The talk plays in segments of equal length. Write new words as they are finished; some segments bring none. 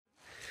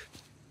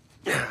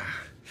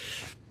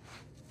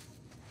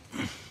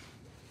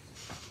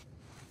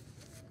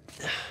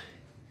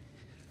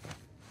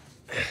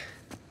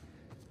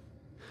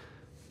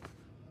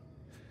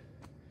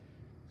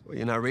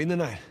You're not reading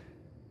tonight?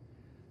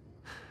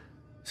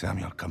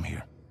 Samuel, come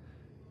here.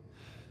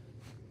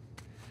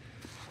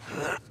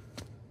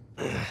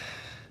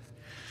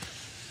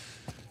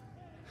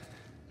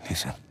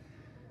 Listen.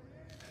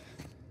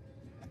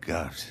 The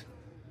guards,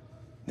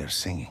 they're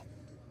singing.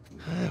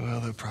 Well,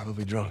 they're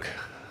probably drunk.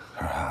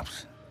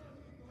 Perhaps.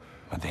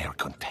 But they are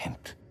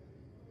content.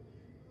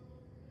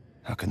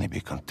 How can they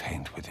be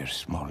content with their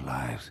small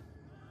lives?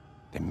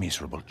 Their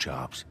miserable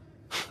jobs?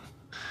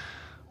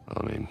 Well,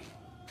 I mean,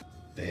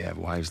 they have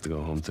wives to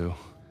go home to.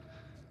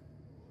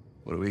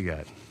 What do we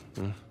got?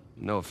 Huh?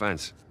 No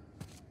offense.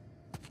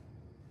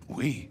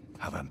 We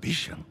have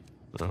ambition.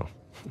 Oh.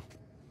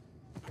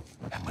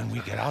 And when we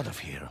get out of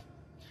here,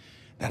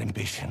 that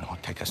ambition will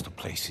take us to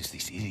places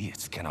these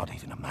idiots cannot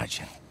even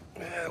imagine.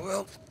 Yeah,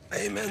 well,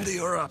 amen to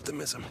your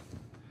optimism.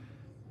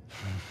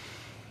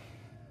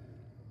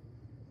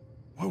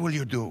 What will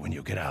you do when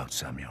you get out,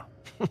 Samuel?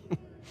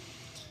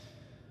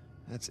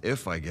 That's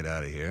if I get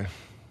out of here.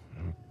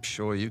 I'm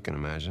sure you can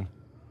imagine.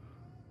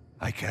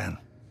 I can.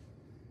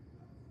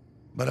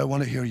 But I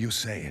want to hear you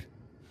say it.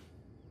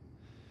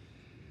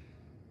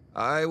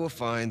 I will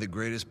find the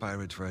greatest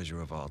pirate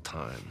treasure of all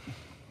time,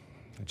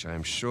 which I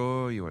am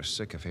sure you are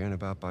sick of hearing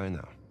about by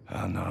now.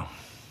 Oh, no.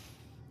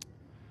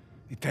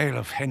 The tale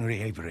of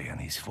Henry Avery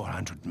and his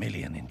 400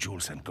 million in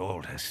jewels and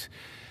gold has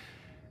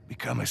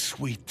become a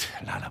sweet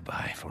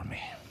lullaby for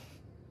me.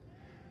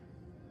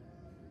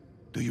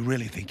 Do you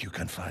really think you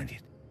can find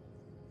it?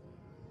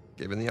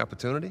 Given the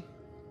opportunity?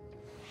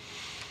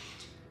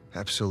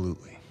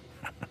 Absolutely.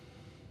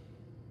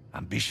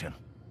 Ambition.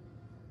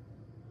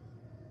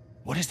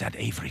 What is that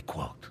Avery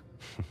quote?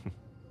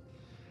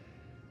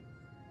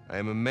 I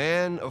am a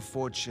man of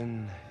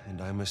fortune,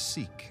 and I must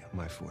seek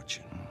my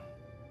fortune.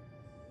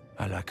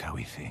 I like how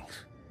he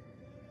thinks.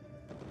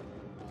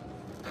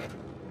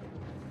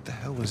 What the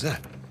hell was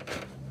that?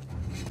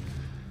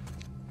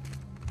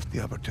 The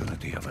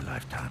opportunity of a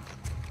lifetime.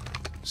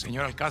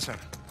 Señor Alcázar,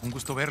 un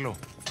gusto verlo.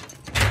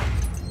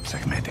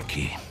 Sácame de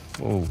aquí.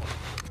 Oh.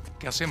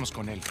 ¿Qué hacemos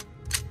con él?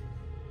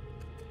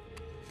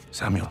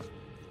 Samuel,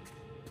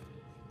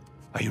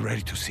 are you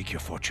ready to seek your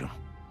fortune?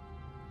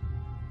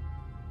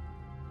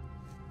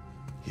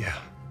 Yeah.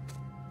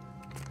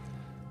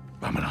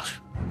 Vámonos.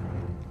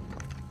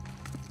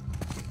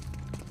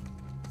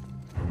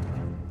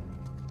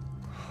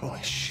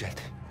 Holy shit.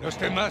 ¿Los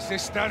demás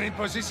están en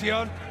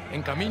posición?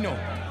 En camino.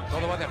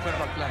 Todo va de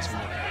acuerdo al plan,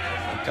 señor.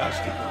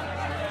 Fantástico.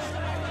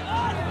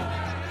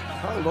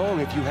 How long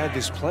have you had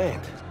this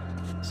planned?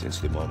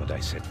 Since the moment I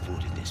set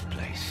foot in this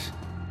place.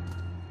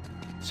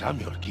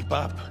 Samuel, keep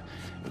up.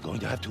 We're going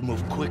to have to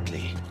move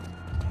quickly.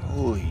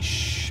 Holy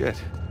shit.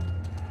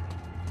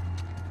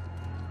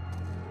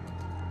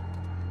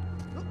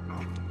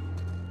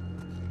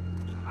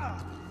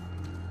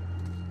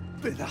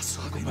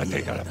 Pedazo de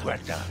mierda. La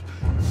puerta.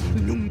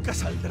 Nunca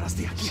saldrás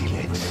de aquí.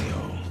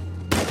 Silencio.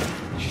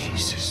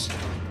 Jesus.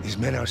 These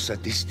men are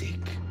sadistic.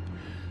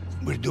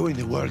 We're doing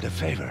the world a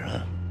favor,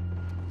 huh?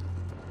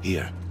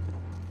 Here.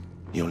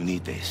 You'll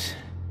need this.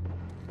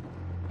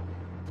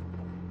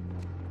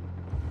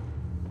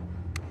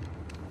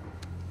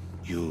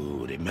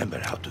 You remember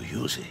how to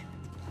use it?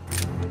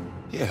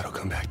 Yeah, it'll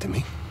come back to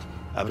me.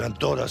 Abran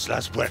todas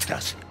las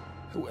puertas.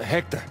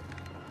 Hector,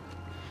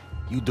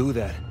 you do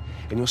that,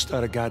 and you'll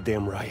start a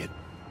goddamn riot.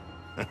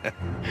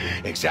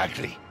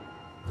 Exactly.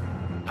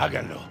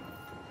 Háganlo.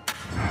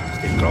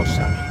 Stay close,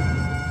 Sammy.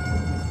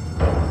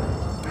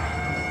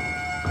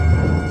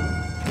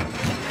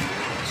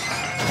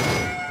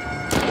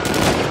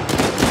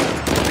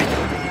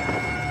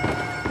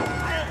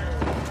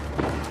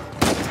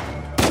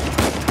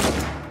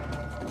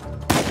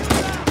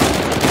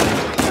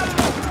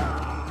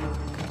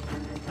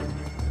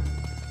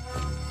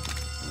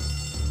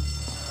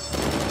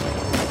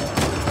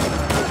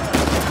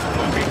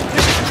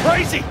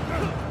 Crazy!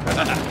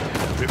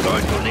 We're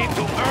going to need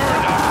to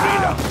earn our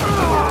freedom.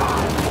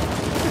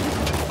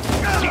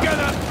 Sigan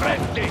al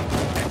frente.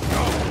 Let's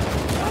go.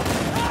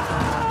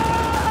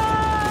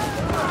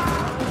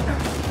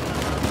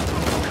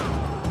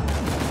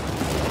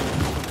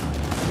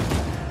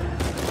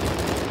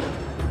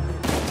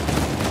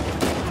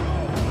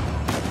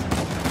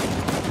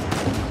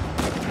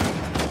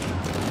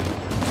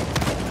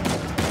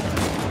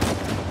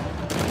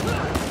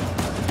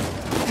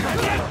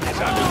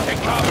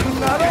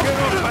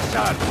 Déjenos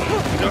pasar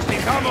y nos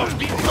dejamos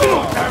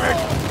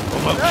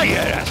como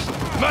quieras.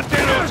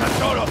 ¡Mátenos a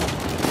todos!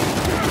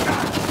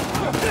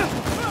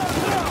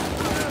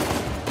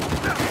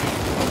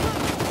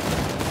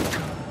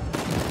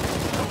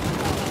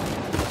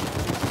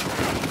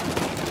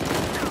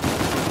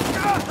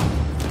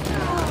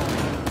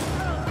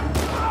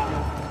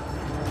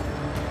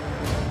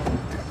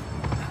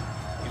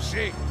 You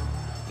see,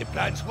 the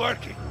plan's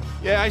working.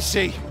 Yeah, I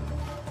see.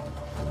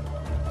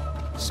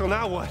 So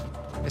now what?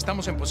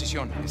 Estamos en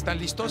posición. ¿Están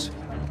listos?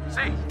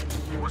 Sí.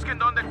 Busquen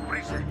dónde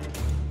cubrirse.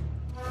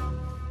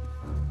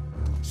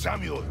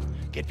 Samuel,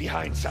 get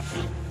behind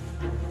something.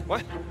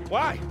 What?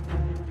 Why?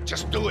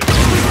 Just do it.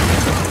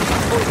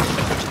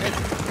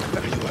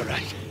 You are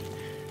right.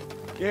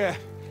 Yeah.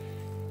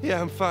 Yeah,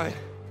 I'm fine.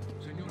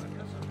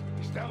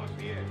 Estamos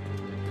bien.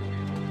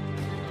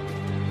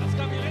 Las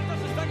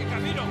camionetas están en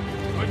camino.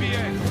 Muy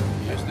bien.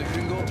 Este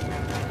gringo.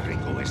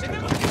 Gringo, este.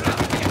 Tenemos que salir de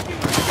aquí.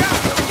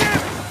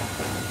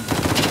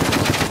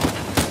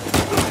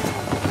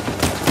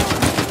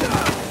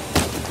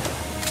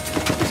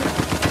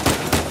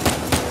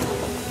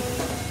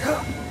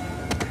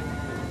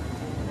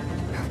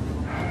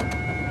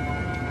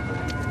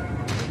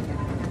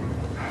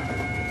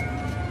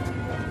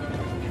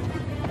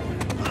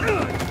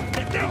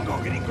 Detengo,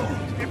 gringo.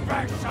 Get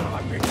back, son of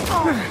a bitch.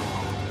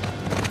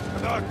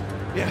 Perdón.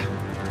 Yeah.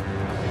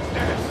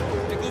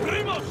 ¡Te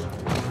cubrimos!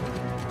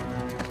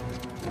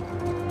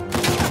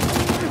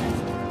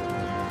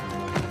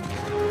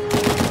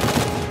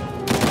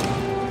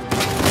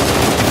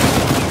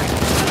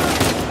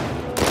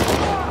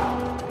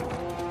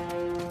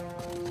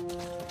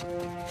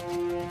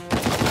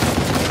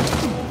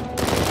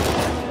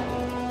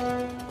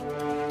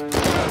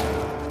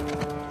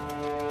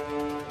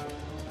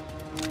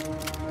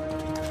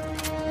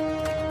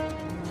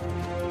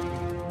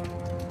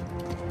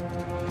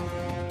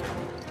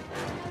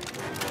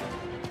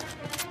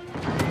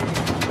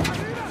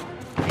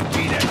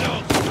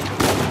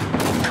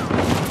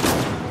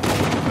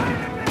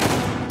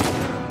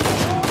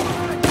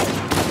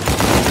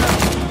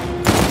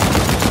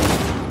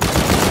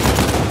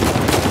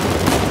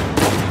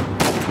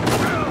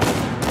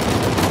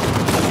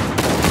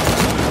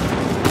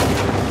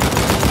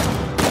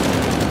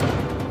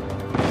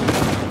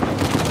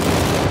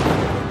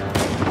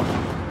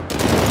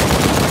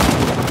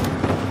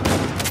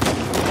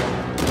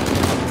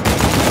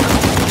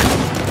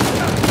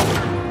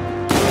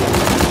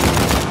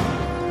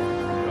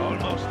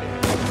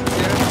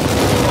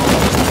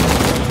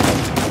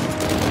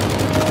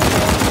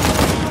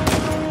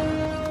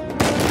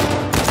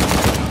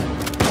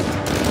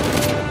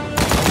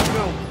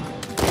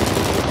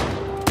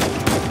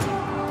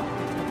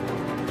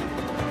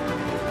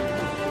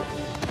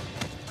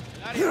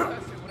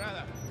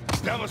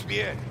 Estamos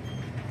bien.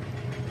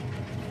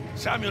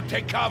 Samuel,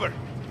 take cover.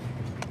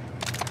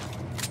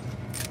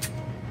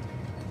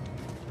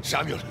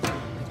 Samuel,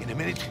 in a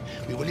minute,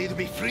 we will either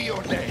be free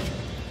or dead.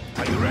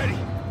 Are you ready?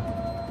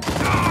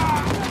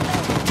 Ah!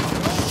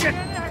 Shit!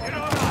 Get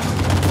on us!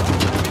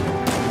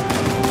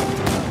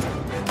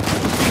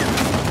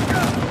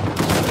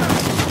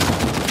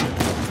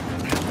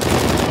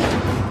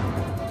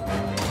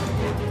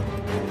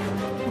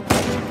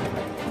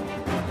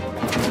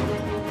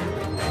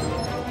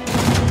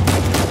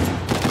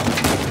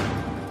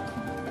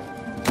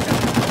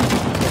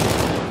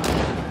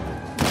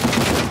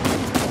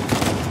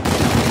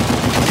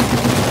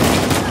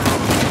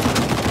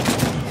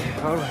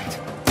 All right.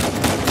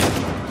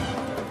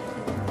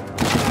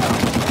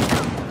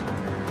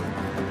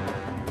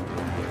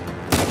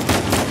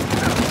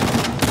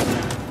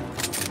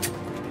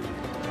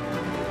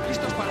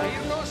 ¿Listos para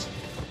irnos?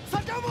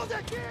 ¡Sacamos de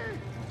aquí!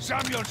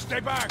 Samuel, stay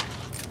back!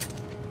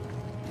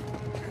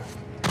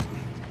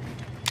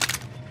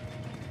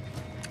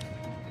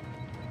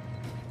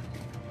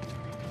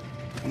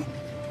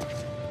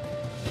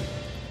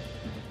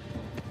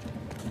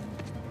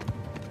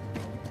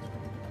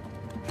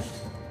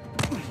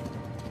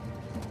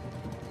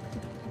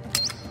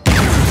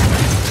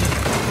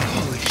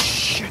 Holy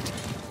shit!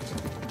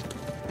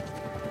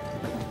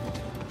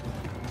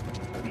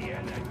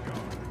 Bien hecho.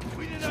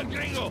 Cuiden al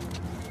gringo.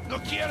 No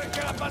quieren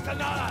que le pase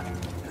nada.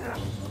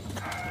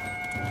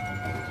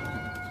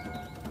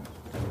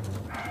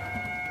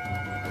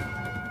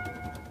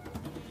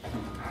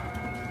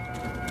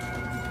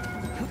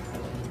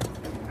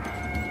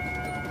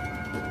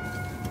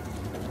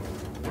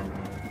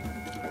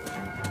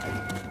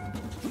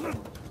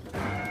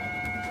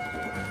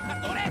 ¡La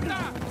torreta!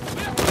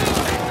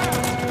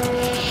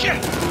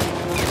 Shit!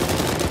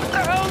 What the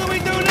hell do we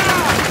do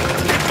now?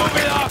 Move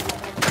it up!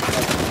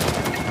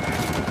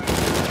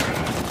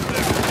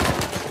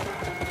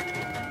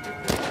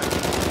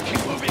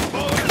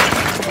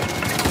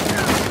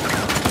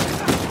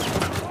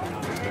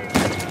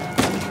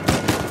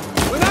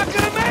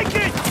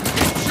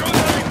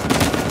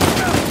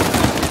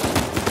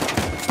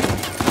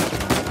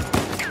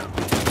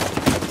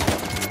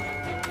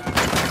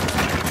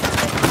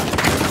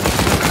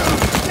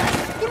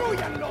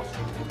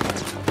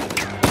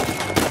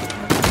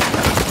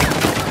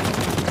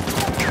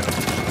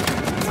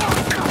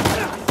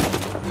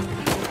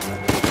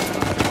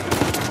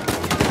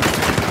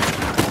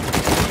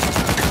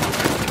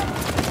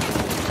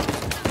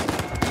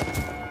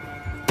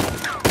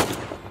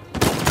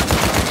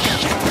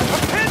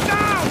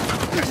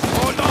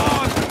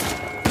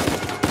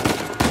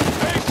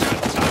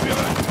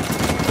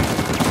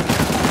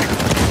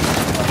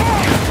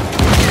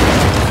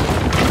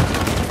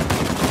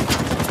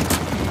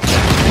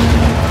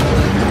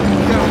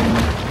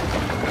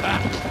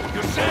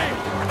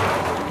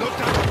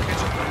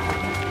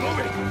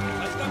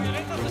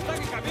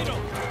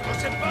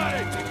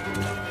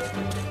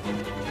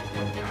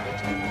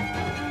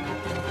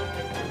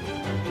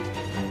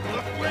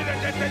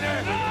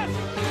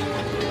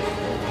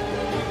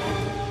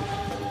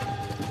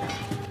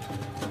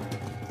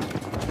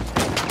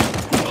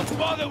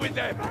 bother with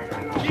them!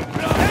 Keep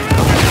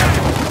blowing!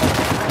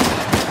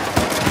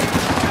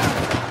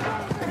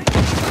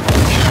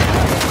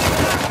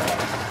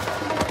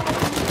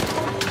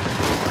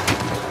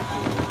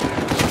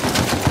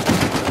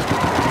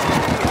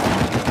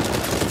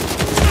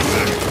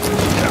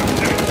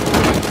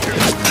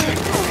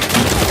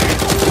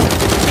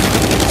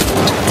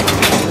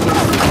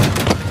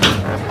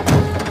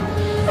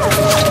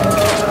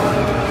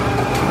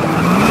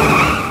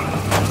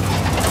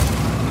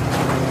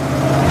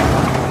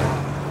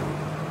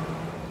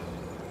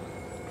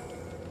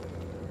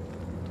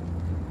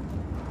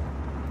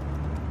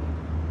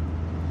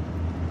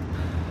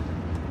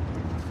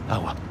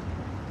 Agua.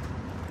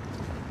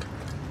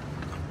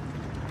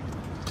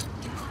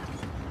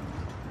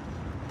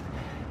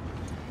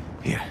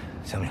 Here,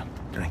 Samuel,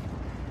 drink.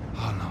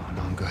 Oh,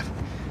 no, I'm good.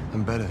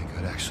 I'm better than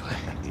good, actually.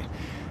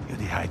 You're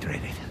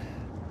dehydrated.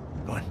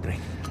 Go on,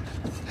 drink.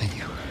 Thank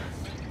you.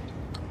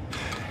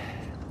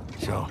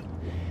 So,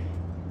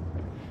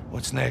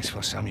 what's next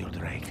for Samuel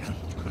Drake,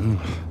 huh?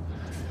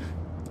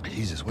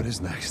 Jesus, what is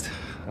next?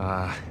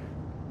 I'm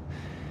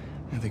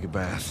gonna take a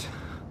bath.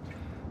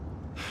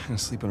 I'm gonna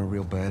sleep on a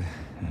real bed.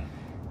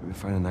 Maybe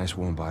find a nice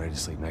warm body to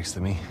sleep next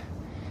to me.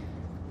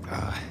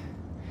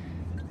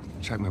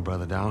 Track my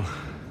brother down.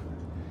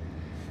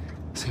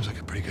 Seems like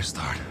a pretty good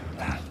start.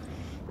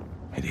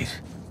 It is.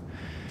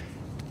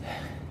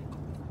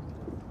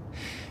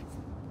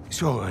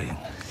 So,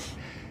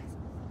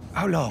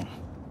 how long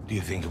do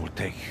you think it will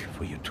take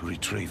for you to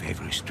retrieve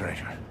Avery's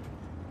treasure?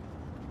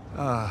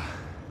 I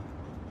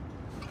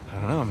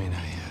don't know. I mean,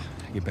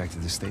 I get back to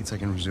the States, I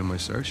can resume my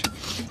search.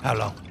 How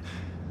long?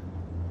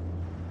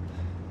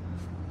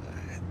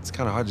 It's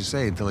kind of hard to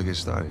say until I get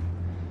started.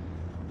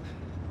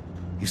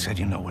 You said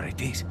you know where it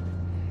is.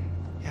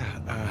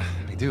 Yeah,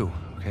 I do,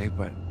 okay?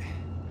 But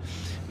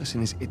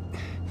listen,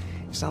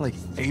 it's not like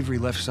Avery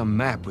left some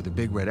map with a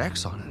big red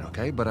X on it,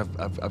 okay? But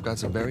I've got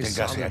some very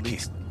solid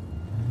leads.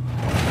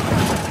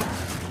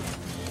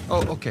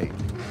 Oh, okay.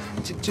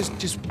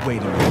 Just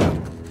wait a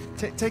minute.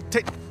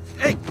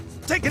 Hey,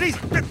 take it easy.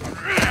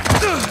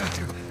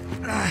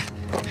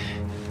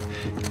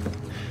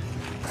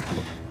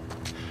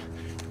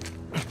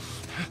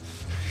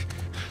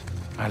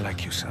 I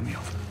like you,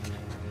 Samuel.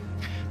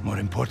 More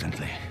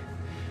importantly,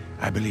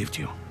 I believed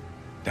you.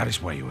 That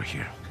is why you were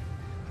here.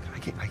 I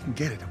can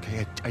get it,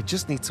 okay? I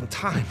just need some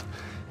time.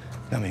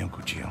 Dame un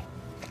cuchillo.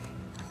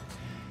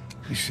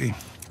 You see,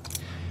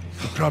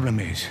 the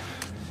problem is,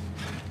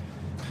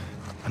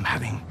 I'm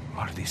having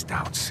all of these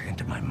doubts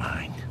into my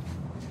mind.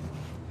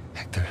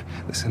 Hector,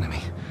 listen to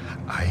me.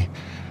 I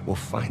will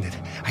find it.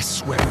 I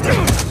swear.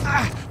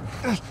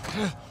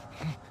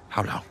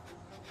 How long?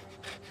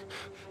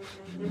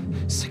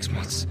 6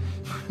 months.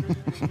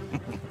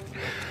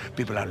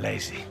 People are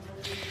lazy.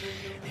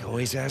 They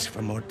always ask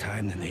for more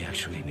time than they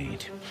actually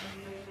need.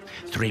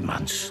 3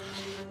 months.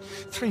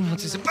 3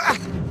 months is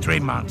 3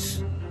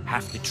 months.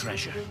 Half the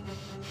treasure.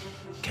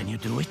 Can you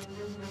do it?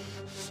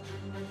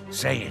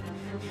 Say it.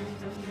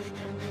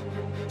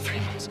 3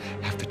 months,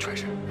 half the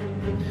treasure.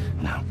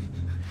 Now,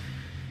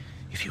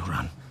 if you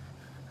run,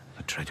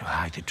 or try to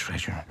hide the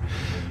treasure,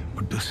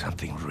 or do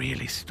something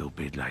really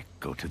stupid like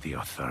go to the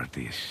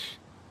authorities,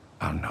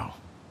 I'll know.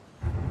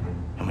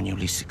 And when you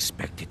least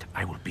expect it,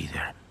 I will be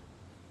there.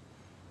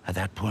 At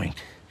that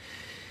point,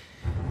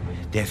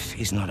 death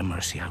is not a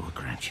mercy I will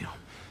grant you.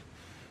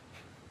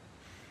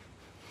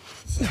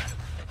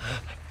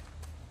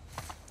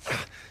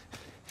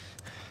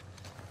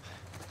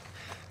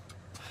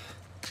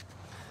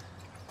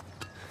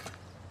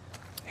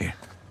 Here.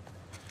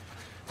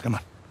 Come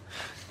on.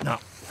 Now,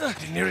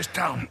 the nearest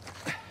town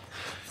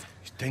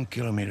is 10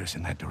 kilometers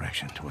in that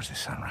direction towards the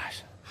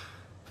sunrise.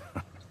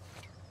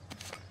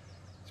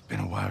 It's been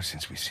a while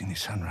since we've seen the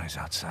sunrise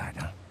outside,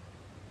 huh?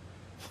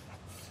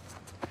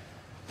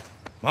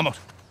 Vamos.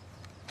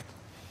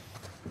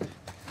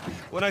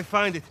 When I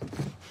find it,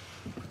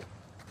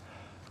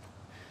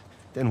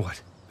 then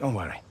what? Don't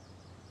worry.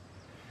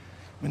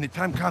 When the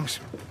time comes,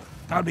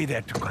 I'll be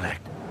there to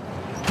collect.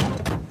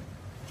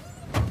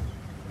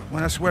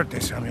 Buena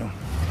suerte, Samuel.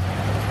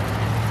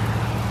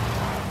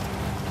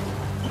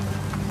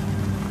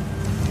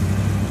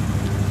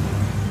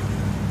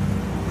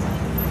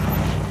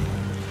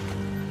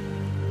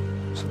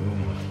 So,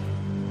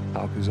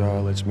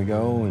 Alcazar lets me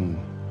go, and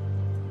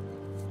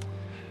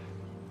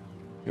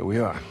here we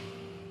are.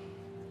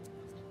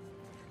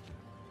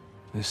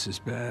 This is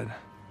bad.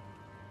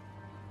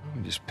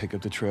 We just pick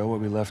up the trail where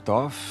we left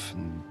off,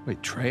 and...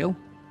 Wait, trail?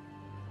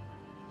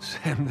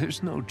 Sam,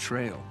 there's no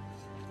trail.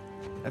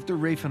 After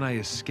Rafe and I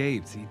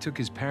escaped, he took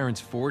his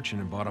parents' fortune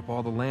and bought up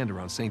all the land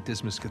around St.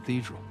 Dismas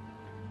Cathedral.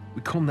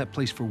 We combed that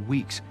place for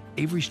weeks.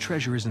 Avery's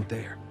treasure isn't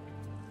there.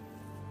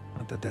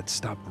 Not that that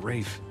stopped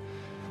Rafe.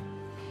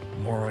 The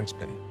moron's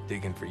been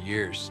digging for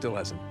years, still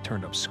hasn't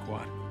turned up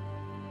squat.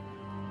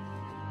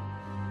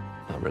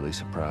 Not really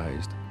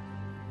surprised.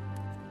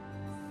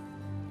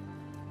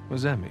 What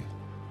does that mean?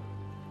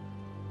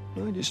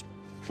 I just,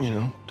 you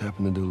know,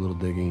 happened to do a little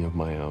digging of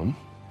my own.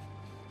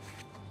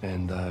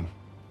 And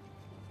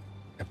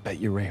I bet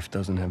your Rafe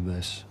doesn't have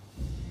this.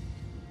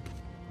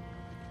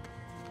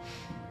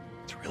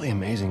 It's really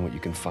amazing what you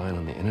can find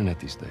on the internet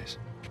these days.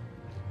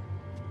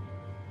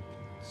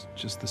 It's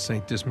just the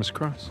St. Dismas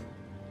cross.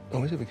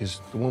 Oh, is it?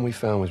 Because the one we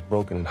found was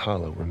broken and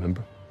hollow,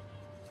 remember?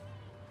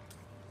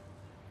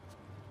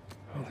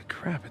 Holy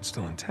crap, it's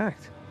still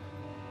intact.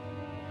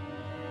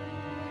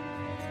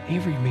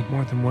 Avery made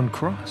more than one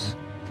cross.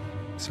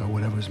 So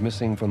whatever's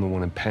missing from the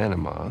one in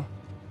Panama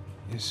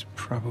Is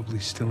probably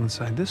still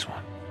inside this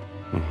one.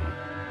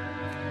 Mm-hmm.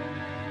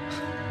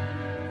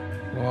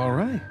 Well, all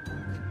right.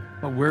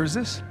 Well, where is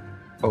this?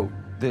 Oh,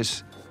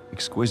 this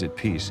exquisite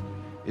piece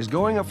is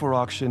going up for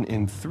auction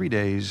in 3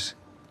 days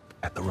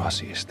at the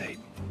Rossi estate.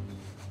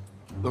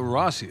 The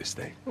Rossi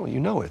estate. Well, you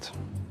know it.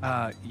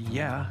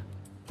 Yeah.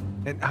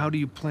 And how do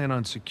you plan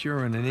on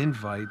securing an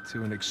invite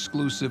to an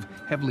exclusive,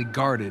 heavily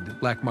guarded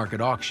black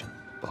market auction?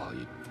 Well,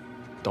 you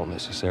don't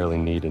necessarily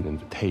need an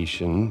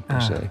invitation, per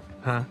se.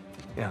 Huh?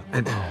 Yeah.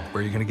 And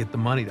where are you gonna get the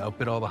money to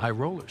outbid all the high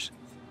rollers?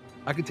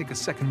 I could take a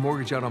second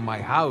mortgage out on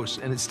my house,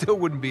 and it still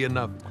wouldn't be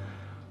enough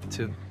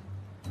to...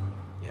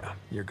 Yeah,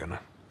 you're gonna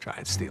try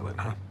and steal it,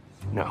 huh?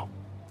 No.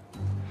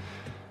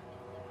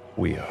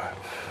 We are.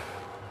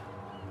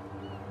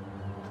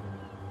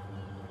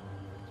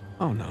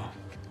 Oh, no.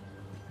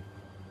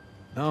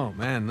 No,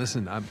 man,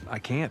 listen, I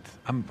can't.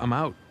 I'm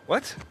out.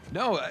 What?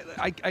 No,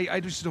 I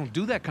just don't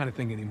do that kind of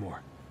thing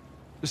anymore.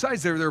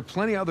 Besides, there are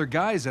plenty of other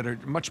guys that are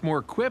much more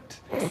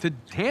equipped to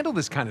handle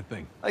this kind of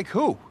thing. Like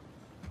who?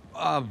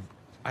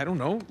 I don't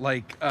know,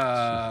 like,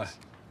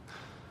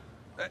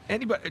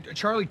 anybody,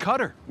 Charlie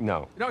Cutter.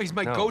 No. No, he's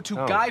my No, go-to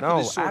no, guy for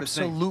this sort of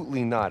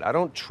absolutely not. I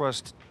don't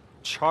trust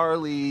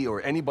Charlie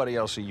or anybody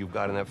else that you've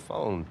got on that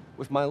phone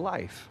with my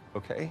life,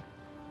 okay?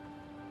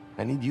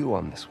 I need you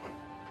on this one.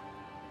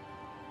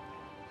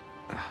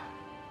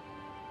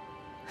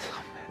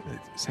 thing.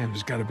 Sam,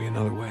 there's got to be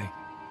another way.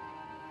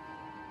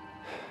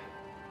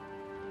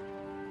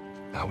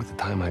 Not with the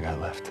time I got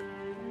left.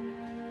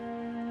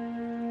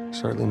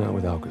 Certainly not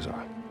with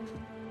Alcazar.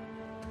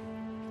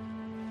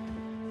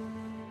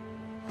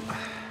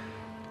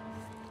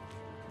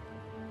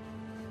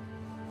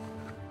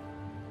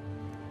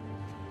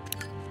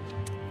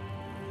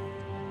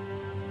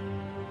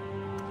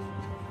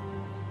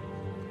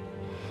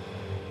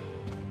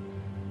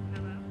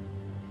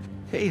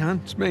 Hey,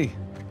 hon, it's me.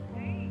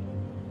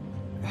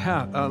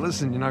 Yeah,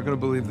 listen, you're not gonna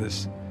believe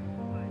this.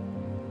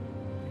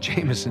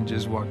 Jameson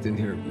just walked in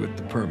here with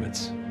the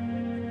permits.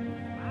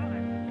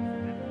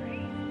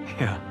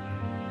 Yeah.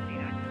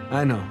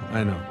 I know,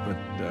 but,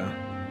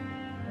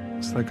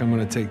 it's like I'm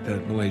gonna take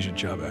that Malaysia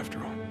job after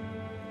all.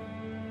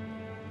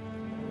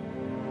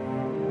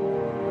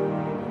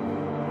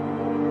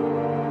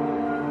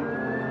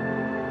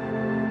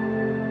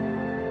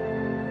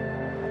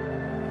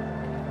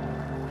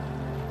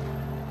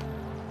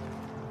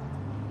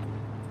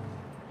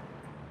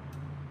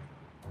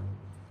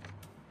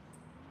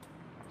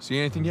 See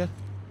anything yet?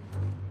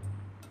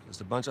 Just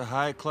a bunch of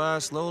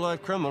high-class,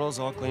 low-life criminals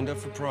all cleaned up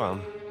for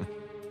prom.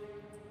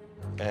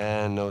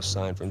 And no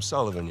sign from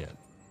Sullivan yet.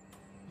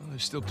 Well,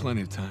 there's still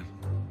plenty of time.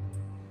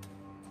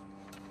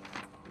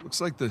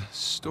 Looks like the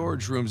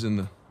storage room's in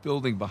the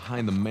building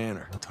behind the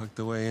manor. Tucked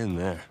away in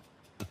there.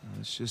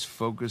 Let's just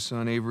focus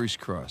on Avery's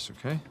cross,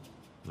 okay?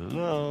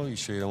 No, you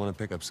sure you don't want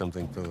to pick up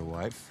something for the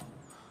wife?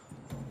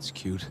 It's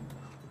cute.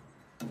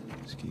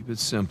 Just keep it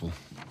simple.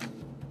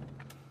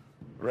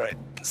 Right.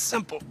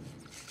 Simple.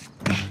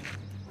 And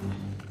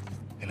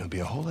it'd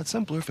be a whole lot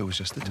simpler if it was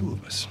just the two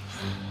of us.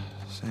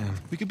 Sam.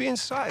 We could be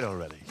inside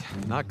already.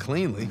 Not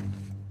cleanly.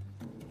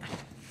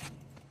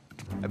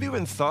 Have you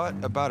even thought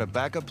about a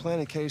backup plan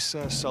in case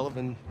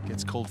Sullivan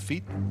gets cold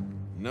feet?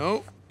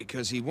 No,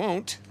 because he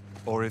won't.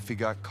 Or if he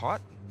got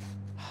caught?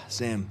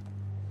 Sam,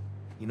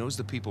 he knows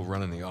the people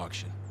running the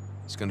auction.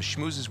 He's gonna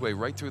schmooze his way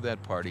right through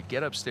that party,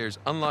 get upstairs,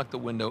 unlock the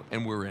window,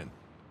 and we're in.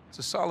 It's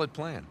a solid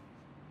plan.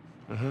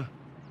 Uh-huh.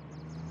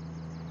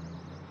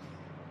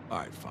 All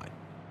right, fine.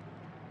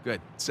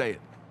 Good, say it.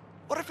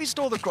 What if he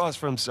stole the cross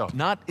for himself?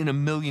 Not in a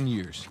million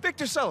years.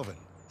 Victor Sullivan.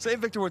 Same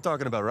Victor we're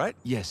talking about, right?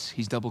 Yes,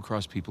 he's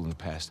double-crossed people in the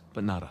past,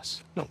 but not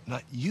us. No,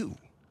 not you.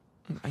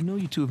 I know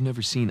you two have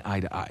never seen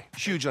eye to eye.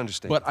 Huge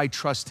understanding. But I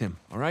trust him,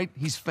 all right?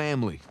 He's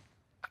family.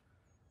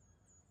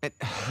 And,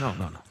 no.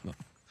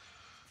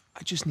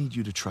 I just need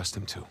you to trust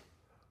him, too.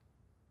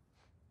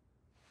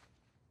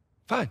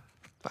 Fine.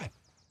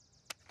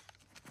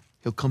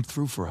 He'll come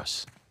through for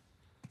us.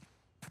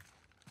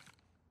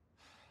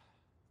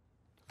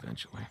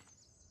 Eventually.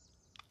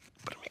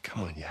 But I mean,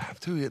 come on, you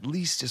have to at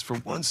least just for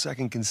 1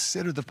 second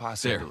consider the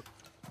possibility.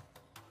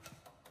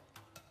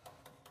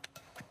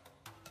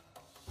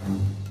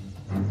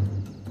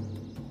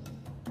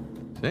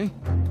 See?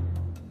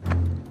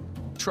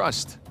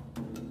 Trust.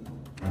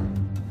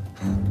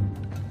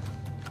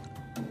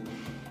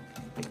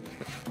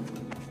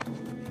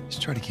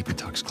 Just try to keep your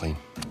tux clean.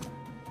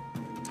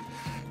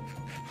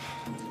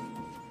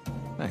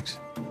 Thanks.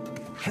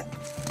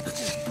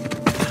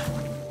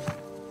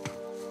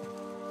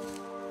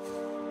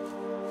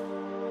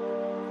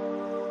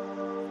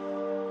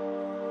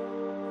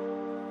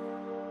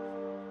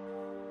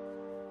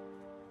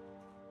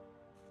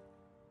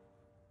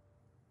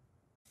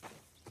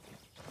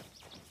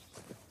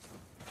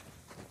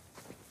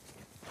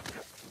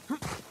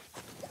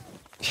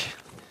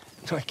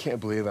 I can't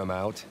believe I'm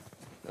out.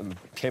 I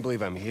can't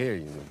believe I'm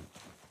here,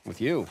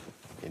 with you.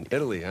 In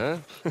Italy, huh?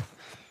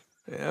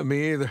 Yeah,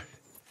 me either.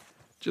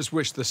 Just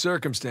wish the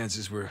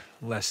circumstances were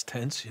less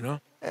tense, you know?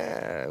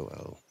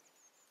 Well...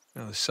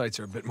 Well, the sights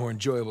are a bit more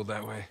enjoyable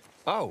that way.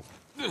 Oh.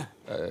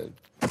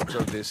 So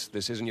this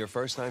isn't your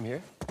first time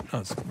here? No,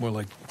 it's more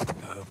like,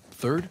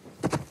 third?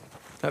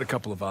 Had a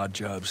couple of odd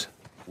jobs.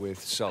 With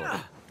Sully?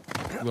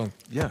 Well,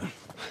 yeah.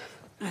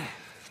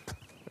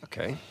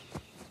 Okay.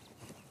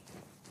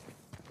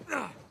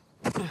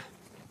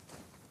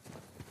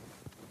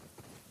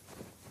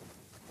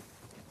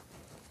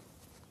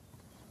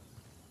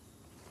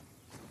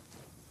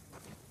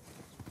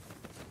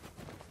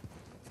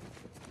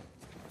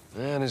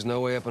 Man, there's no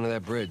way up under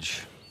that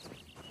bridge.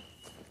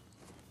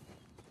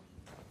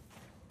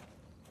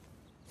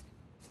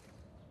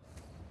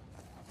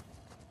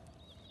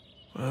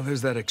 Well,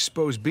 there's that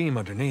exposed beam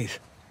underneath.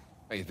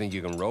 Oh, you think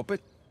you can rope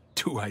it?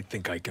 Do I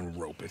think I can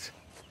rope it?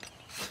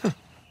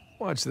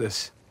 Watch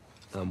this.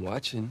 I'm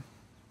watching.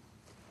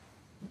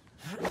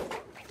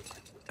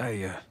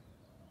 I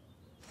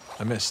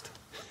missed.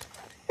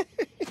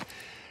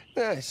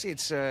 See,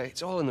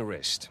 it's all in the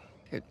wrist.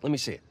 Here, let me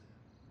see it.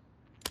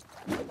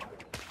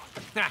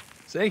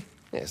 See?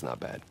 Yeah, it's not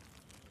bad.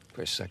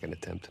 For a second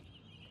attempt.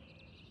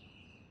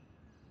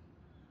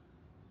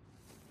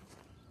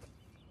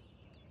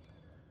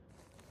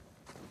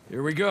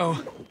 Here we go.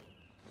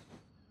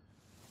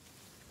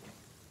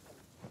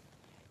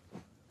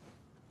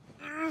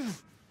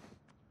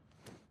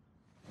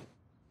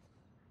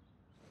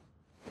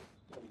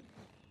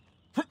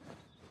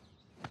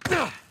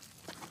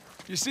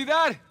 You see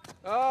that?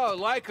 Oh,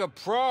 like a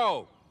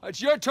pro.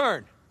 It's your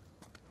turn.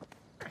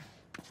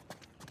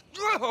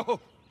 Whoa!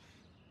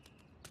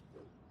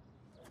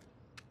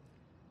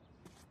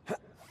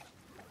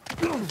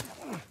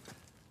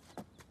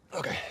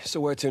 Okay, so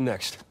where to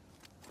next?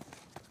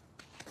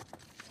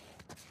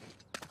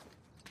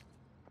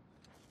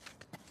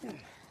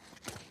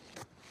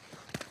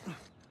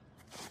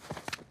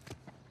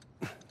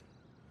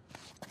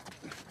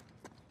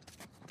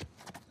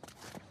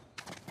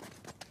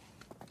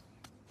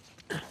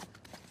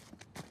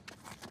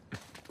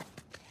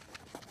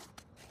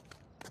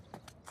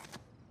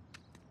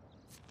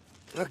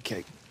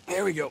 Okay,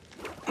 here we go.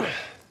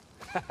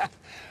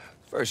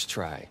 First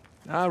try.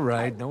 All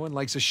right, no one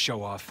likes a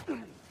show-off.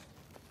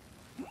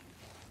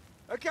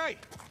 Okay,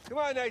 come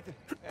on, Nathan.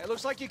 It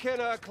looks like you can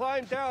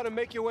climb down and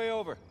make your way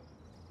over.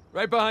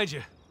 Right behind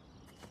you.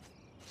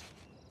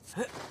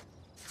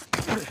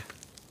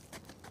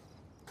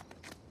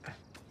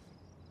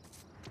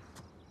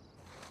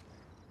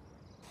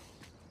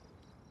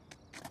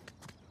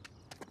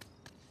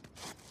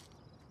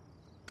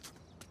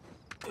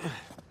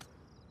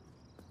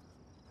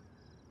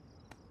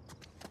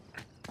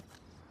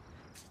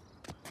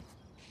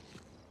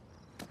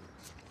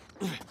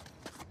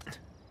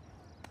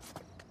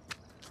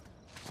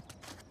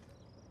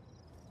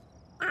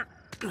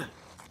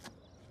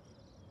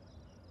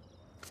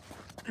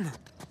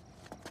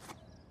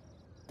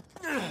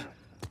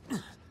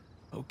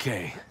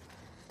 Okay.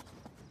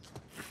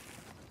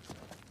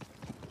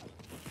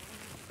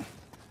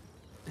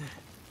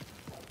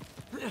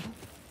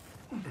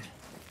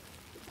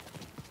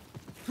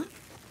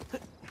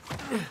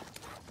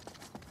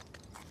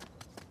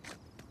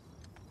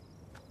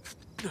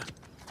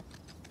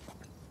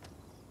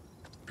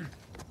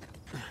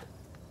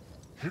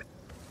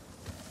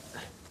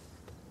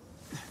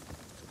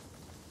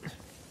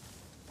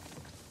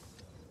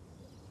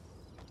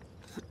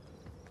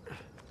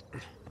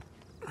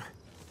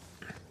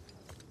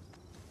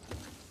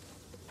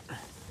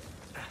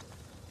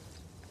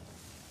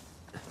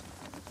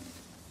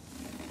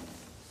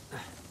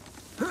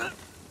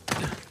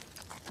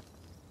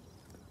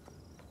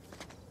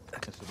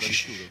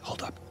 Shh,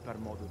 hold up. Per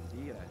modo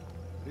di dire,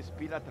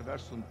 respira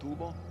attraverso un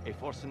tubo e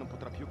forse non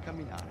potrà più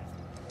camminare.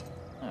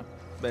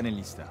 Bene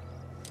gli sta.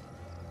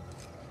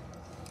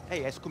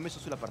 Ehi, hai scommesso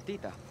sulla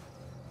partita?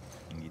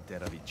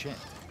 Inghilterra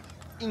vincente.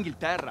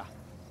 Inghilterra,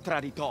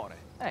 traditore.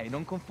 Ehi,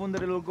 non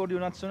confondere l'orgoglio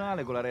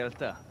nazionale con la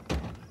realtà.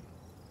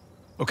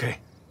 Okay,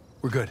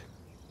 we're good.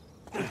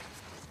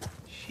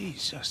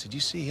 Jesus, did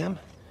you see him?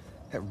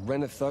 That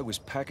Renner thug was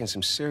packing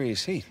some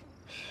serious heat.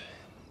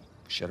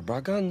 Should have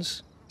brought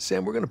guns.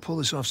 Sam, we're gonna pull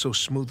this off so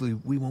smoothly,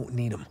 we won't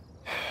need them.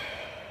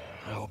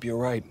 I hope you're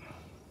right.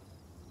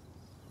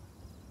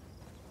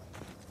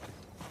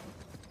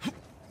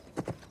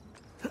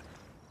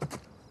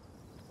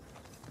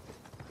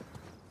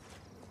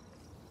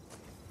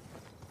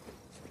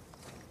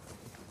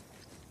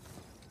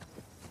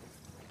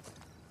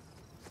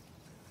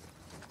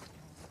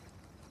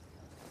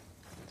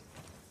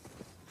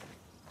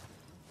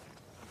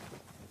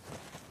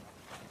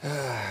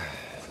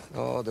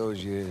 All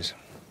those years.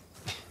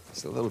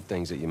 It's the little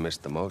things that you miss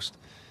the most.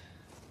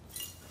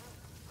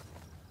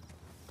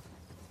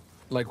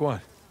 Like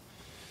what?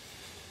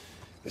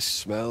 The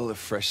smell of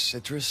fresh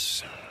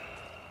citrus.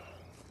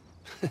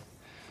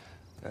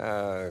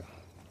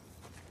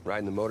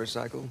 Riding the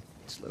motorcycle.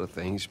 It's little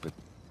things, but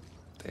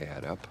they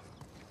add up.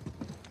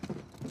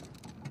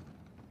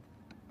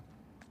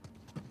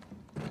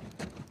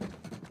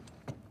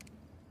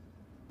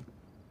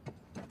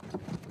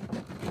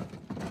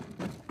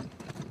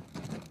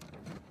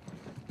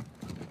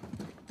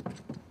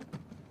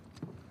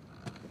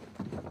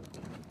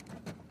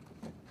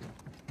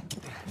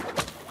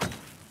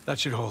 That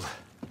should hold.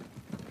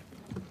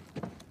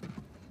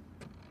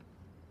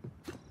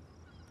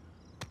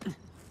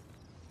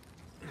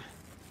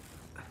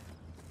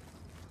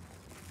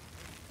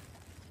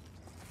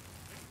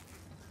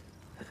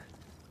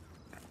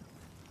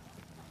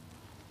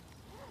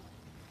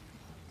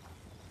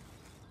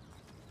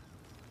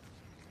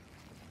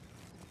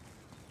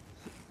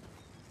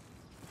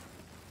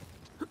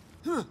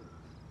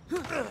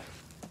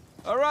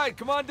 All right,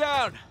 come on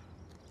down.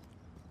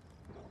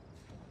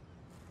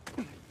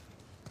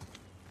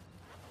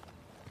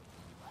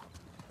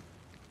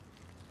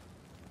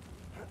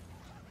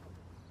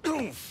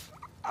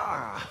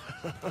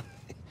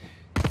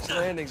 This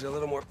landing's a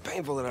little more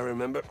painful than I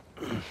remember.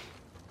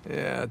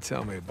 Yeah,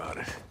 tell me about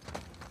it.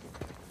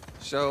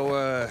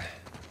 So,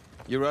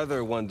 your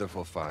other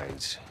wonderful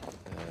finds.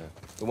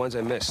 The ones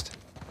I missed.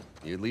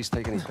 You at least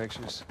take any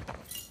pictures?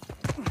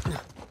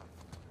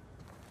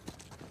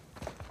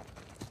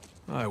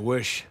 I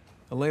wish.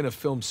 Elena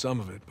filmed some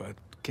of it, but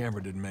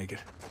camera didn't make it.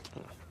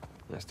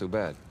 That's too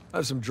bad. I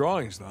have some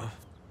drawings, though.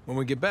 When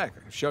we get back,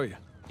 I can show you.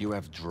 You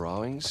have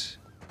drawings?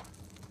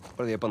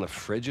 What, are they up on the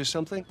fridge or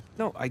something?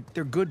 No,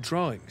 they're good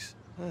drawings.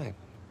 I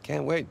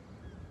can't wait.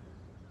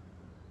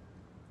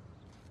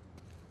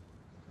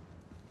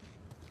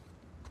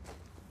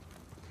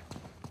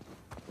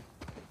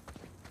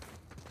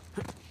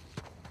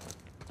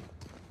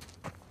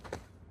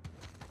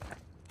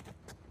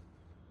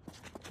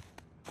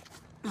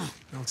 I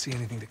don't see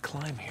anything to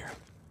climb here.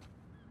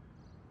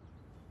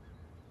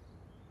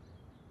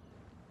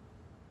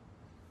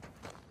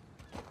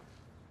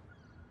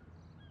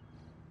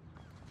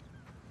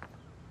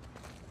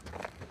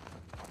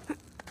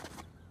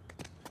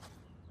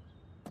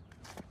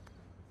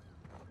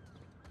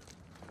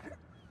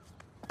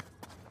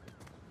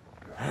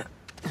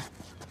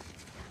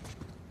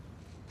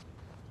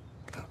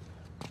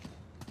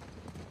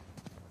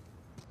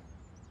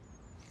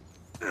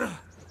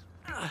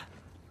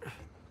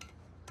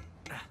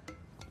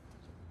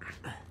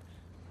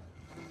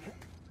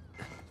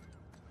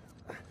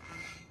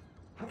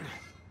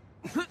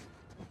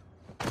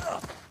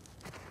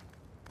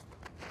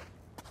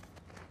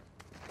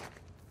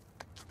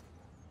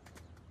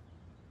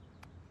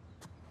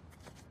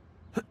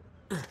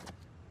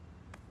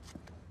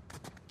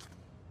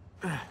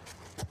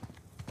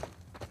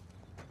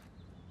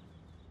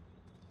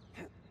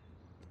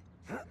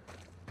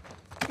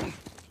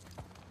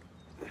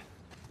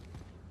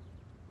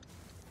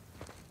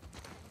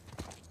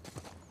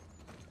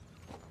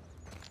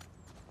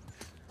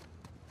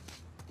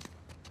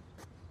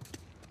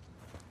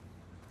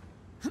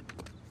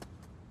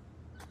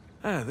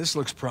 Ah, this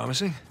looks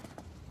promising.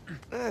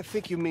 I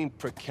think you mean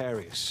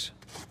precarious.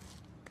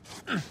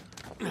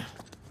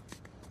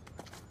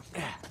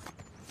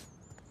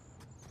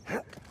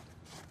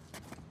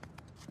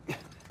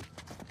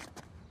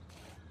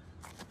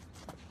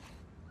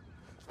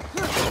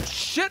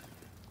 Shit!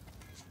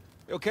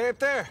 You okay up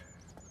there?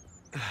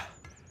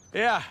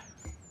 Yeah.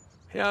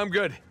 Yeah, I'm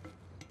good.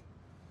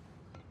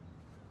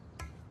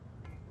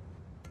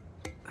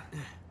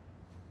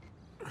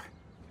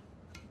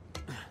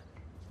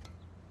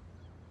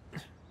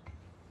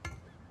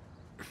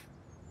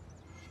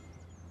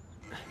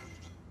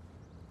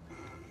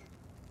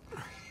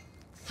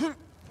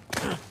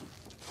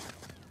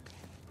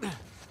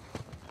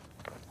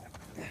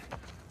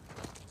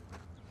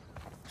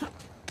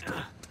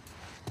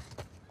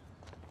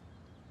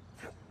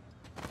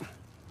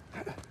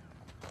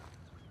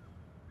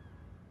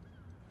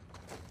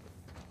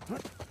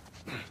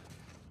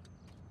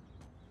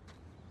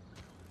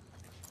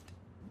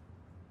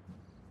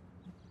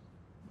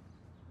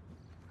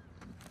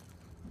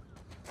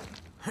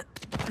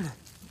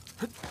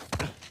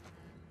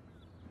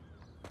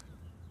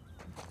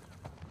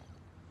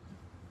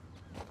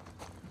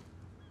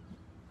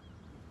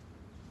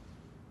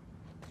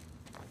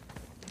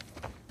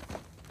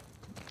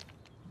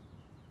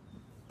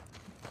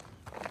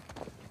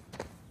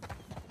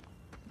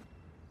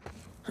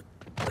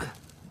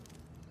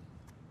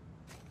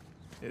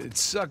 It'd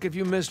suck if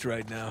you missed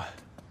right now.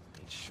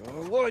 It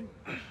sure would.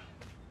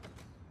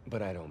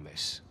 But I don't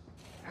miss.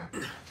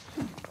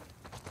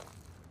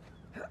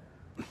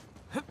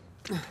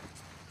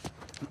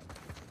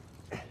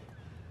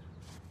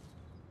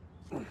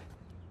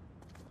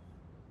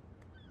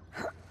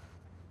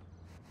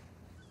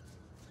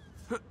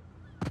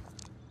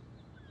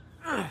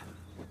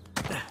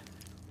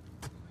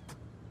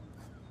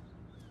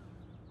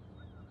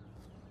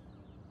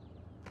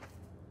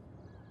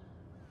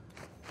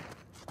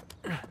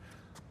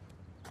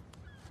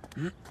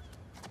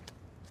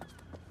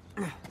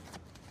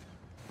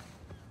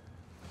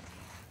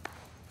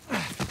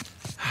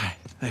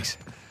 Thanks.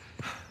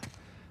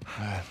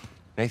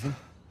 Nathan?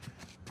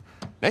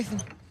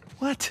 Nathan?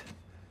 What?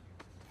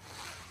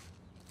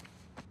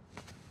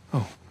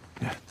 Oh,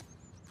 yeah.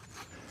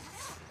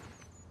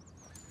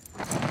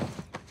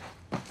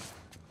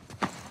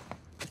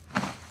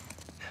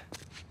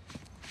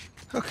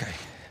 Okay.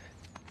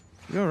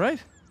 You all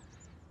right?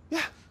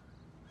 Yeah.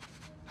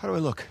 How do I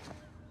look?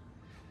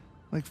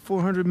 Like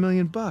 400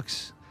 million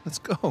bucks. Let's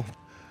go. All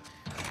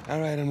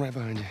right, I'm right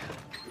behind you.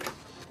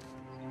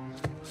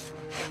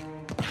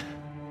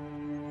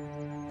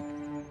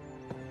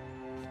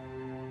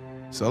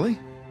 Sully?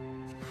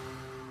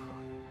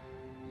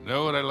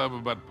 Know what I love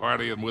about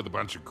partying with a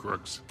bunch of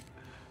crooks?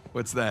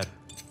 What's that?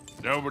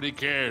 Nobody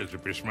cares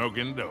if you smoke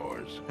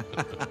indoors.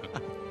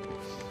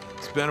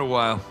 It's been a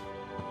while.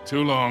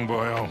 Too long,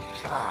 boyo.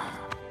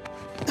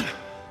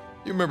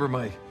 You remember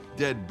my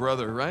dead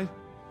brother, right?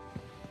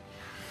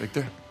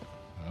 Victor?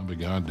 I'll be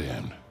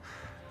goddamned.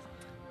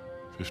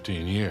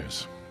 15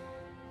 years.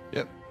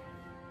 Yep.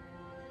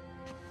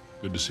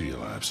 Good to see you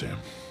alive, Sam.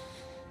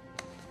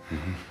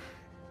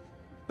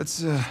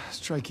 Let's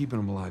try keeping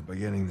him alive by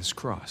getting this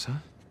cross, huh?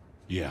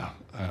 Yeah,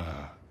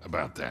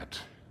 about that.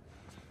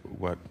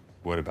 What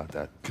about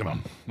that? Come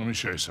on, let me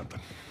show you something.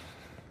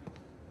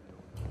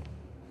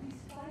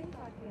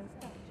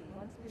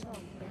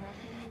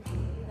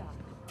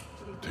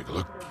 Take a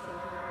look.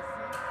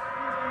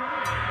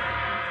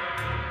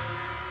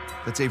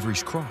 That's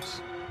Avery's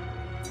cross.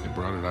 They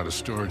brought it out of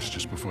storage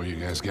just before you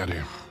guys got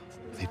here.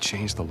 They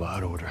changed the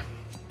lot order.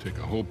 Take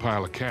a whole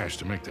pile of cash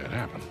to make that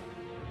happen.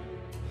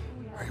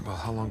 All right, well,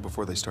 how long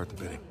before they start the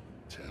bidding?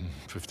 10,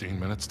 15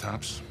 minutes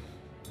tops.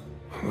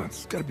 Well,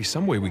 there's got to be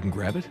some way we can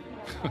grab it.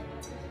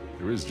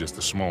 There is just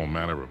a small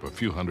matter of a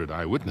few hundred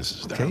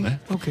eyewitnesses down there.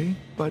 Okay,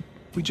 but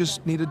we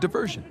just need a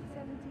diversion.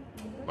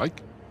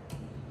 Like?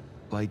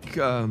 Like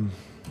I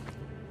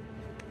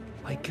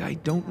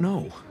don't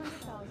know.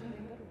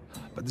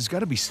 But there's got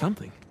to be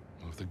something.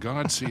 Well, if the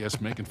guards see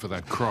us making for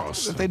that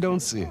cross... If they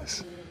don't see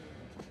us.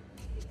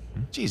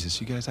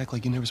 Jesus, you guys act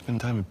like you never spend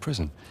time in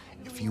prison.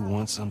 If you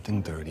want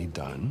something dirty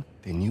done,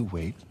 then you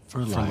wait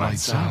for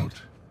lights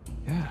out.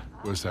 Yeah.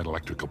 Where's that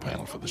electrical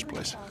panel for this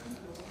place?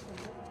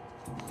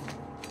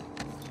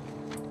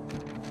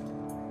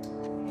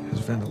 There's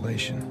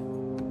ventilation.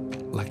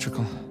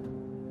 Electrical.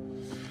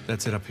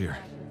 That's it up here.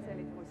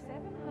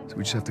 So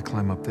we just have to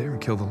climb up there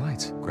and kill the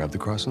lights. Grab the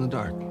cross in the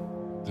dark.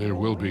 There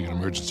will be an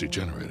emergency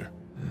generator.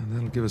 And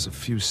that'll give us a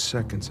few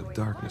seconds of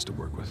darkness to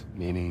work with.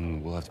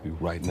 Meaning we'll have to be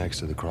right next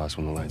to the cross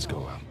when the lights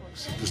go out.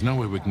 There's no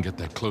way we can get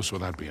that close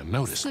without being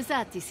noticed.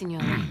 Scusate,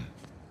 signora.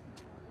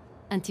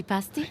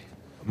 Antipasti?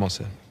 I'm all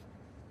set.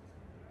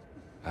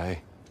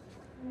 Hi.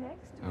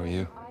 How are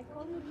you?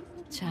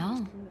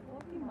 Ciao.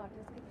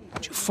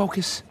 Would you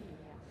focus?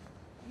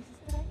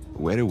 The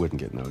waiter wouldn't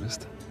get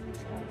noticed.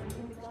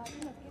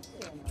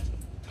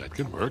 That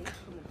could work.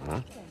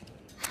 Huh?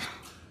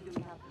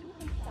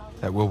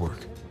 That will work.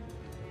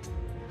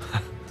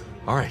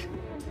 All right.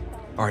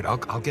 All right,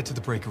 I'll get to the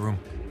breaker room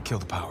and kill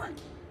the power.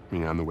 You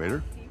mean I'm the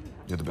waiter?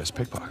 You're the best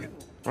pickpocket.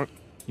 What?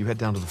 You head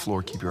down to the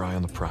floor, keep your eye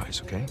on the prize,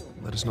 okay?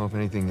 Let us know if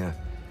anything,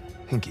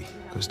 hinky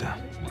goes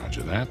down.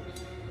 Roger that.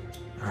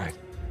 All right.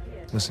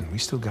 Listen, we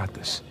still got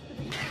this.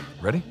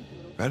 Ready?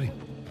 Ready.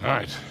 All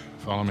right,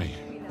 follow me.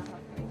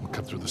 We'll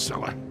cut through the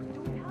cellar.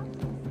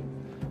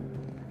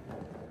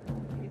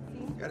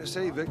 Gotta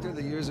say, Victor,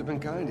 the years have been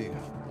kind to you.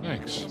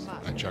 Thanks.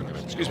 I chuck it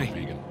up. Excuse me.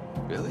 Vegan.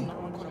 Really?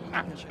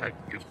 Are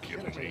you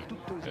kidding me?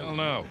 Hell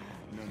no.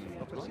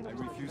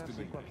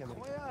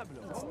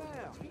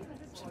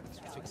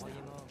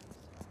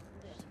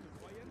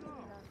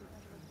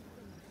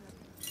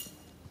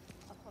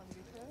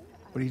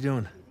 What are you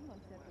doing?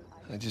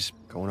 I'm just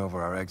going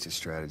over our exit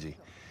strategy.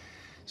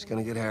 It's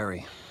gonna get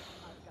hairy.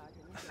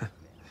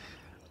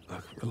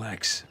 Look,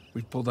 relax.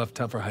 We've pulled off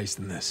tougher heists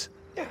than this.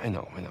 Yeah, I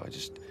know. I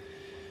just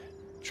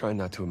try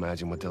not to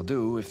imagine what they'll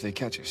do if they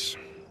catch us.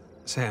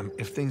 Sam,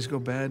 if things go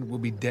bad, we'll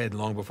be dead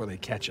long before they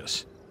catch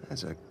us.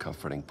 That's a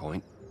comforting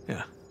point.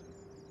 Yeah.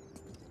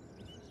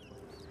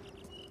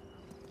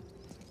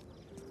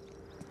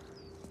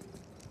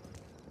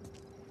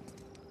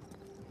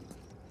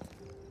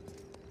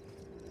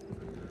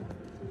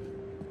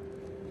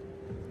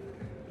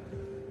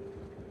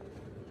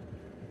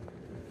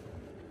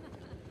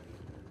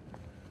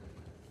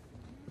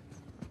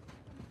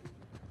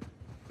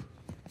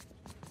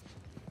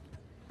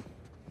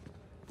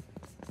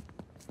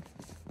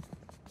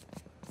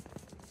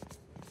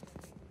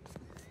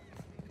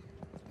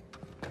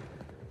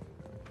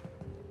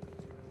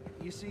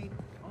 You see,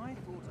 I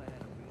thought I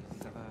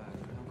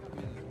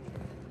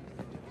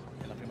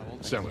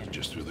had Cellar's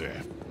just through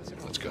there.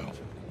 Let's go.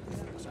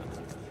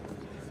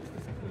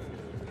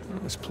 Well,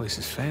 this place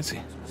is fancy.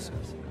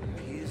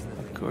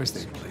 Of course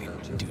they play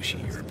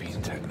douchey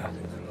European techno.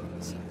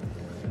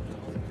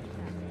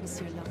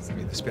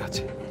 Mi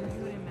dispiace.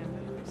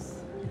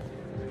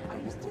 Are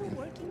you still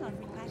working on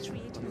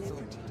repatriating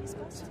Nefertiti's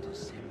bust?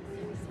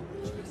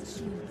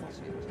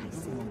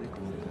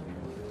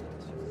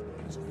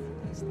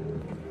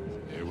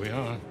 Here we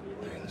are.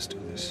 Okay, let's do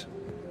this.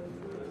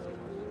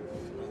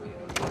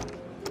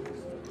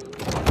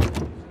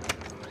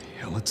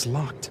 Hell, it's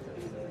locked.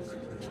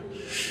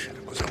 Shit,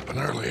 it was open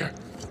earlier.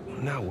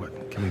 Now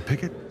what? Can we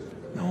pick it?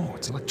 No,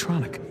 it's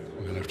electronic.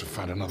 We're gonna have to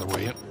find another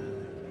way in.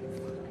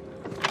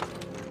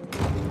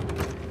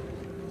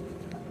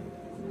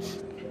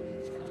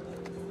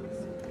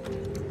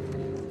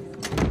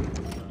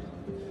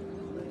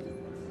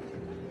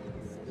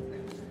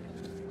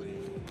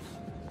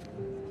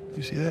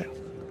 You see that?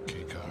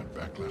 Key card,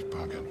 back left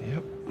pocket.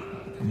 Yep.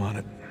 I'm on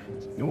it.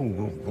 Whoa,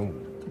 whoa,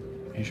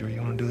 whoa. You sure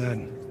you want to do that?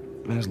 Man,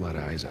 there's a lot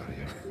of eyes out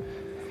here.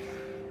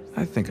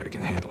 I think I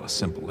can handle a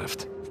simple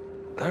lift.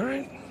 All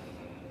right.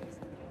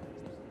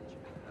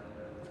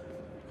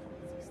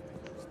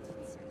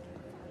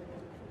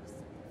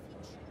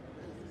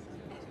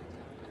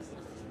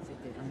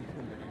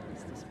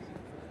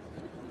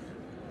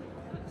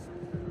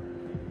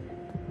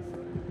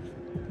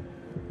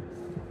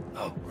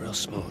 Oh, real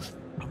smooth.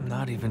 I'm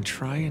not even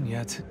trying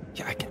yet.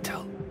 Yeah, I can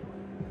tell.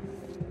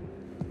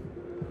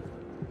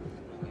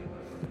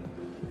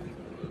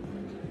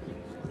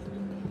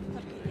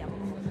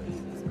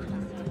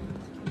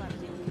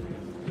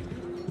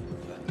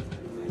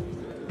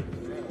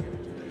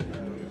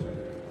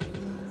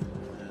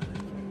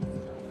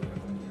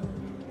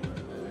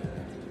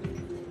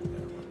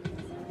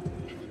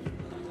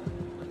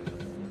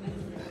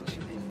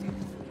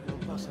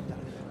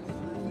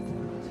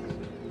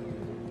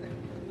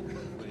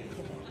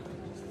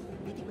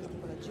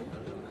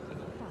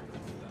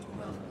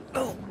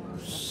 Oh,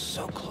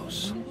 so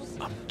close.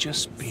 I'm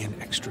just being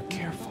extra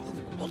careful.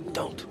 Well,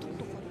 don't.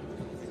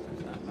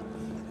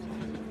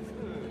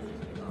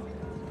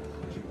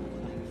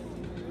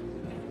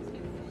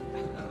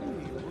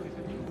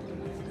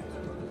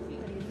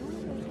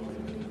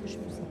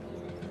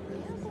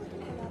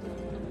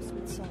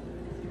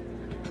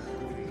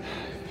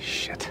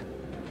 Shit.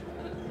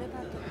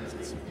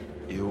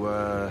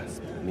 You,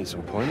 need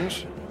some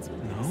pointers?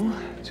 No,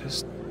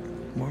 just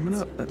warming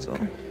up, that's all.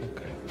 Okay.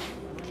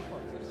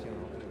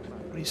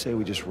 What do you say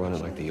we just run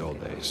it like the old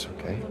days,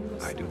 okay?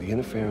 I do the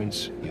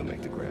interference, you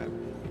make the grab,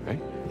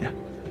 right? Yeah,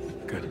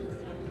 good.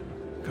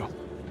 Go.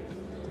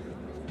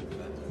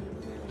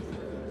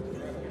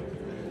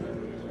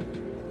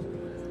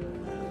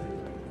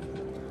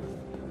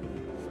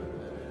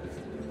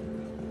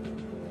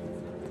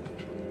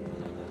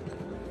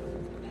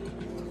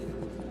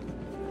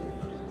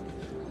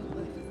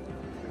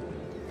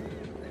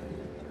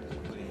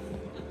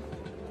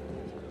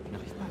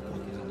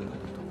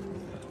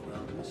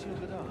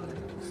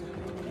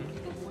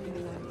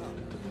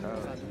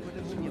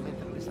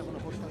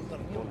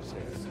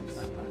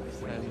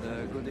 And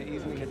good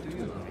evening to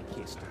you.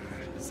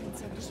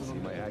 See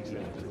my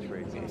accent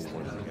betrays me once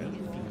again.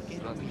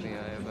 Not something I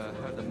have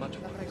heard much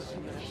of.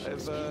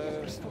 I've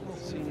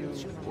seen you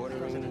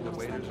ordering the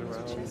waiters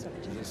around. Is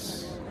this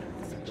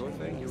your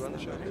thing? You run the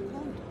show?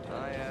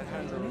 I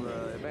handle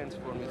events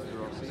for Mr.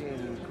 Rossi,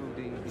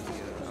 including the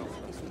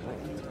outfit.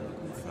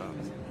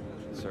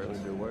 Certainly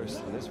do worse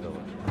than this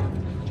villa.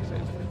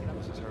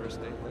 This is her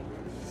estate, then?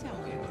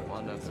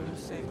 Wonderful.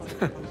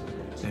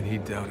 And he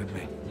doubted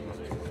me.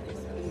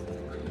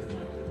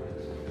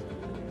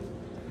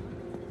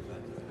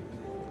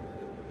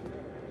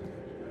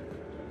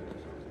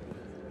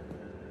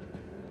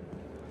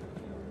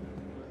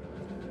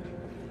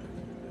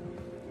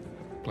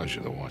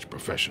 Pleasure to watch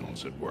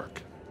professionals at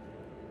work.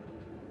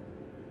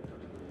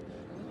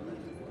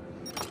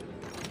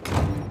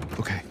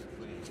 Okay.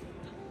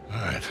 All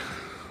right,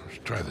 let's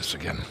try this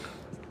again.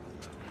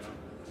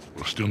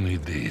 We'll still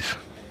need these.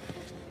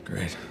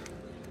 Great.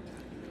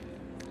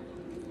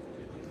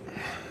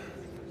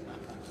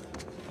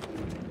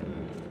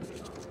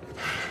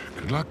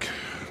 Good luck.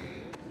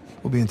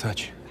 We'll be in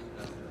touch.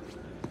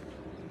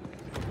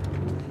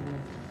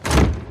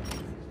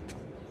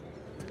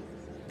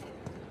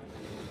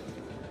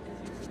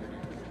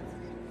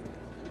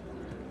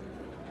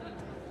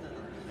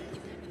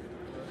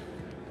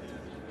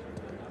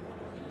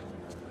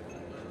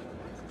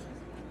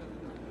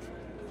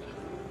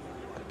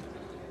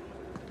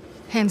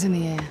 Hands in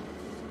the air.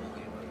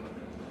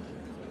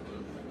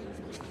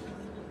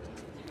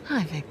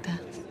 Hi, Victor.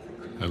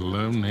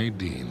 Hello,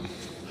 Nadine.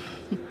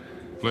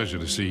 Pleasure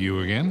to see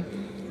you again.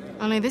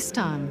 Only this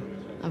time,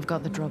 I've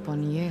got the drop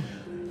on you.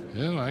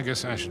 Well, I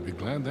guess I should be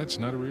glad that's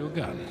not a real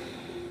gun.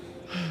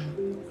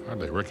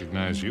 Hardly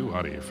recognize you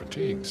out of your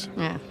fatigues.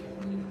 Yeah.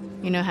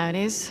 You know how it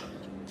is.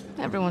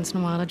 Every once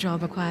in a while, a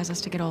job requires us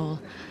to get all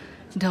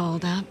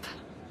dolled up.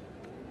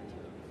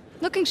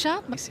 Looking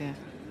sharp, monsieur.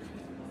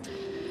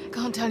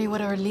 Can't tell you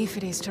what a relief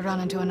it is to run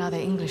into another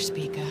English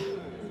speaker.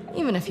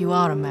 Even if you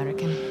are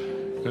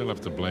American. They'll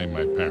have to blame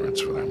my parents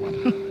for that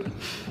one.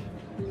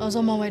 I was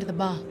on my way to the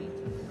bar.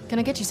 Can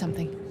I get you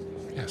something?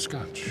 Yeah,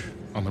 scotch.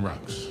 On the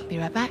rocks. Be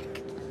right back.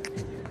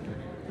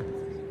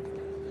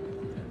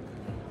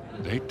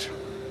 Date?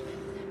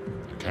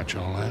 Catch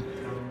all that?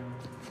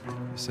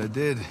 Yes, I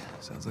did.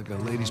 Sounds like a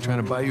lady's trying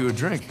to buy you a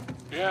drink.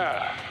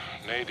 Yeah,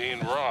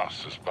 Nadine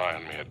Ross is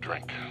buying me a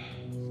drink.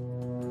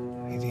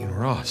 Nadine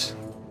Ross?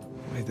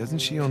 Wait, doesn't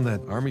she own that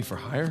Army for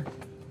Hire?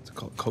 What's it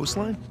called,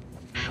 Coastline?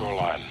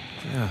 Shoreline.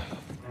 Yeah,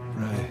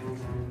 right.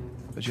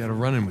 Bet you had a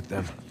run-in with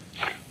them.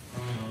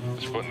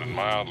 It's putting it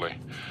mildly.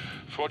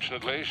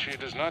 Fortunately, she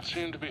does not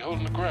seem to be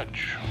holding a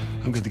grudge.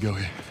 I'm good to go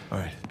here. All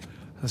right.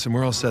 Listen,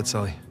 we're all set,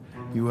 Sully.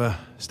 You,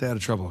 stay out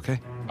of trouble,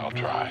 okay? I'll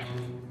try.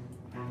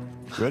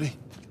 Ready?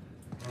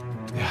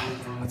 Yeah,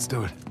 let's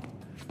do it.